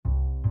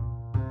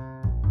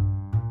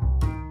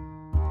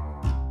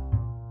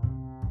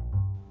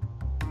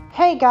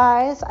Hey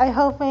guys, I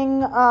hoping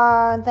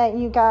that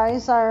you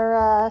guys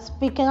are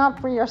speaking up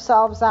for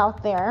yourselves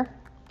out there.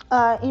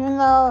 Even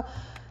though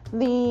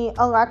the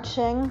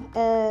election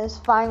is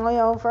finally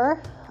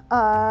over,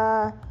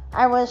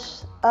 I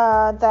wish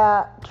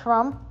that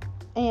Trump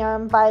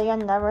and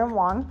Biden never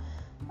won.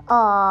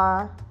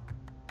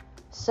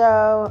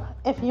 So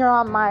if you're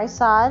on my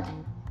side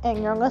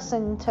and you're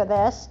listening to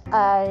this,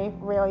 I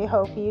really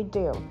hope you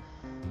do.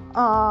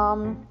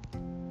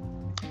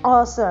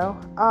 Also,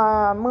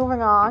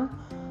 moving on,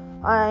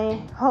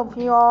 I hope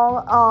you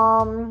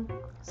all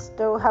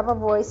still have a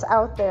voice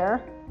out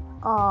there,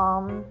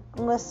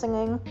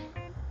 listening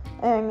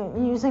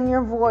and using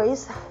your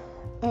voice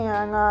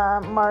and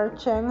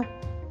marching,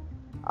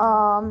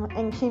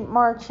 and keep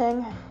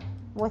marching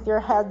with your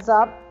heads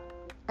up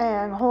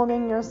and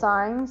holding your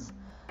signs.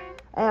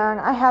 And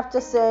I have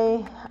to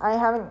say, I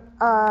haven't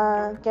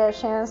get a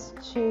chance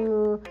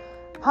to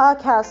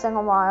podcast in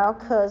a while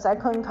because I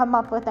couldn't come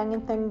up with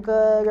anything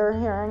good or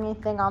hear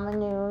anything on the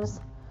news.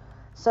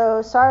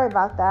 So sorry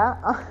about that.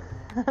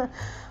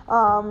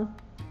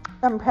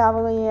 I'm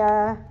probably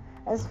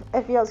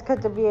it feels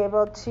good to be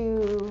able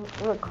to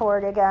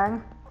record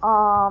again.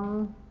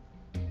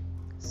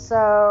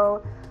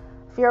 So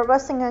if you're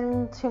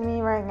listening to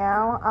me right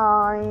now,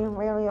 I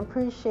really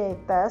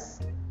appreciate this.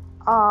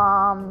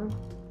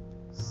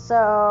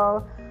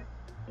 So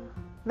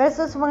this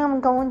is what I'm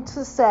going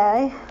to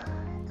say.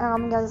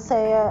 I'm going to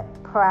say it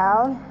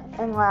proud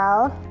and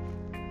loud.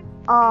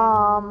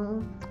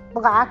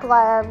 Black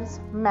lives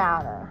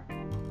matter.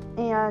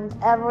 And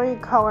every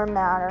color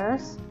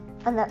matters.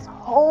 And this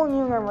whole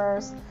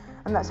universe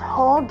and this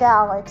whole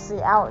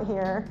galaxy out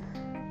here,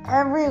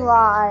 every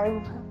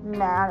life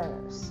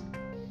matters.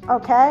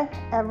 Okay?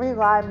 Every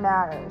life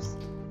matters.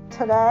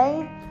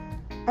 Today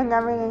and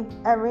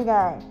every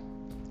day.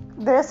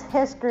 This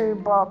history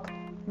book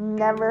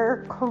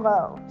never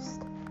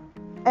closed.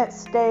 It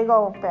stayed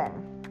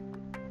open.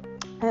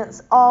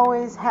 It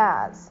always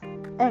has,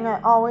 and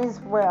it always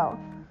will.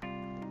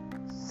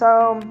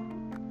 So,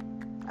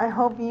 I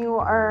hope you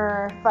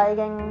are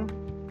fighting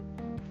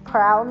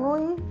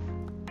proudly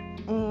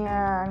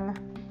and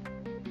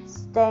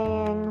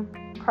standing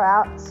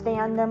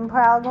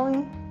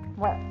proudly.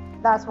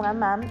 That's what I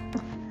meant.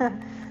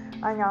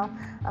 I know,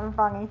 I'm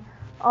funny.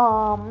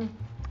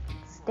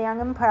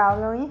 Standing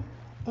proudly,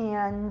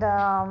 and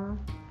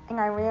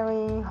I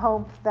really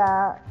hope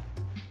that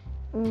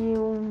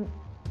you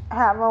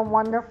have a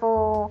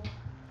wonderful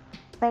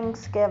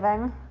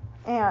Thanksgiving.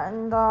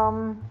 And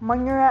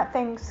when you're at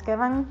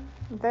Thanksgiving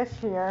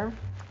this year,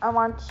 I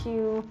want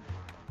you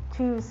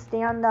to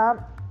stand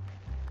up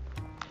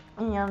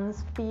and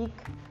speak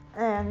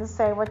and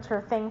say what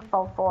you're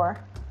thankful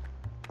for.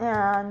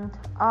 And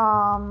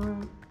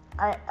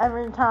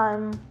every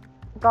time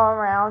go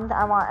around,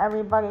 I want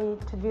everybody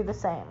to do the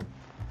same.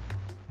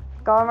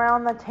 Go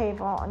around the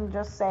table and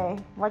just say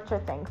what you're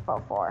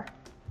thankful for.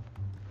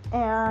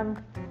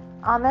 And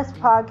on this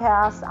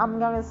podcast, I'm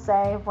going to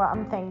say what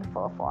I'm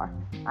thankful for.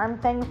 I'm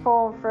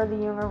thankful for the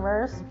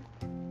universe.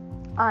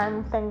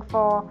 I'm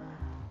thankful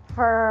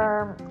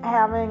for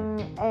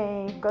having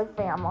a good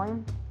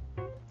family.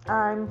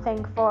 I'm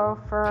thankful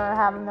for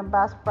having the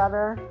best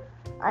brother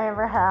I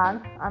ever had.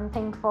 I'm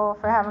thankful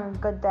for having a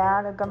good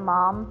dad, a good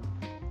mom.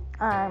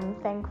 I'm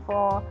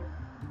thankful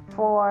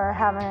for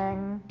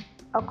having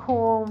a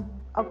cool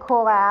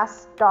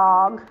ass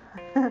dog.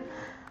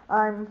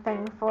 I'm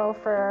thankful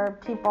for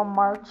people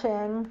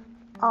marching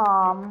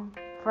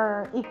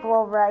for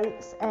equal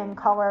rights and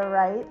color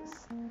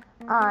rights.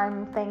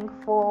 I'm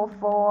thankful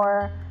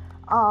for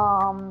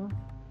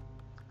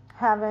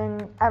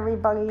having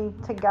everybody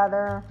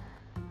together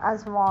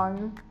as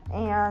one.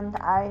 And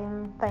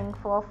I'm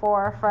thankful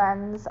for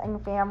friends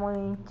and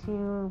family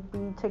to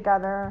be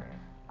together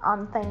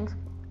on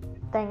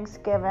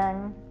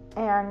Thanksgiving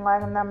and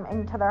letting them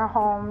into their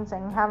homes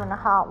and having a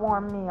hot,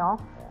 warm meal.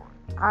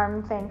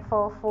 I'm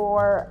thankful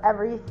for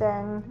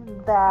everything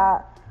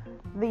that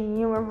the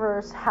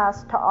universe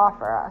has to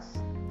offer us.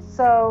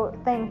 So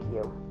thank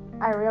you.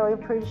 I really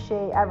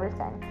appreciate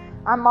everything.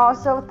 I'm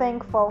also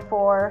thankful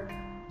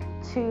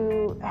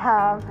to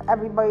have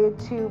everybody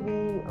to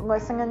be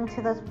listening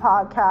to this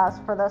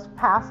podcast for this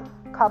past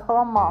couple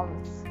of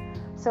months.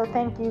 So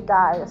thank you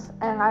guys.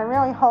 And I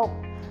really hope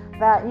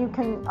that you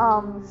can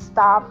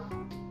stop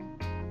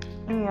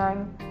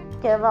and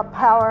give a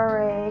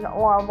Powerade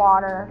or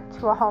water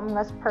to a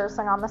homeless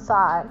person on the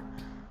side,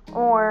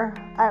 or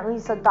at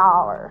least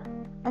 $1,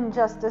 and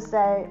just to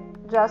say,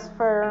 just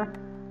for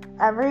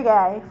every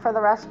day for the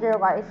rest of your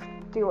life,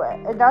 do it.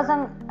 It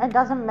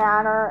doesn't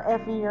matter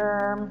if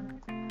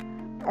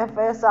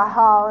it's a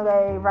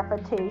holiday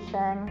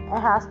reputation. It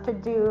has to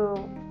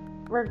do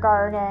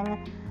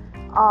regarding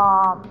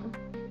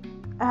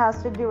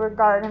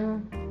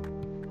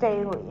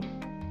daily.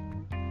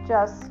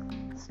 Just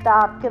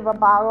stop, give a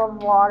bottle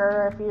of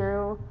water if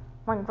you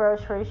went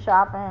grocery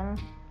shopping,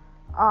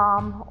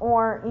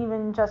 or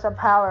even just a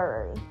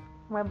Powerade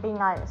would be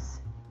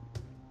nice.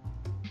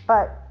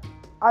 But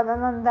other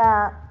than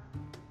that,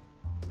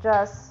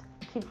 just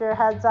keep your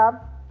heads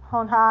up,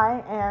 hold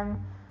high, and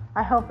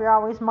I hope you're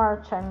always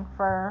marching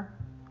for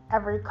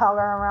every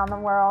color around the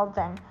world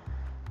and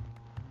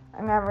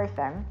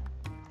everything.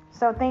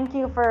 So thank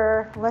you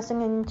for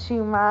listening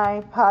to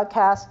my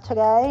podcast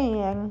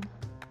today, and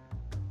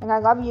I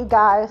love you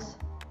guys.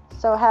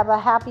 So have a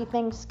happy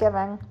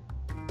Thanksgiving.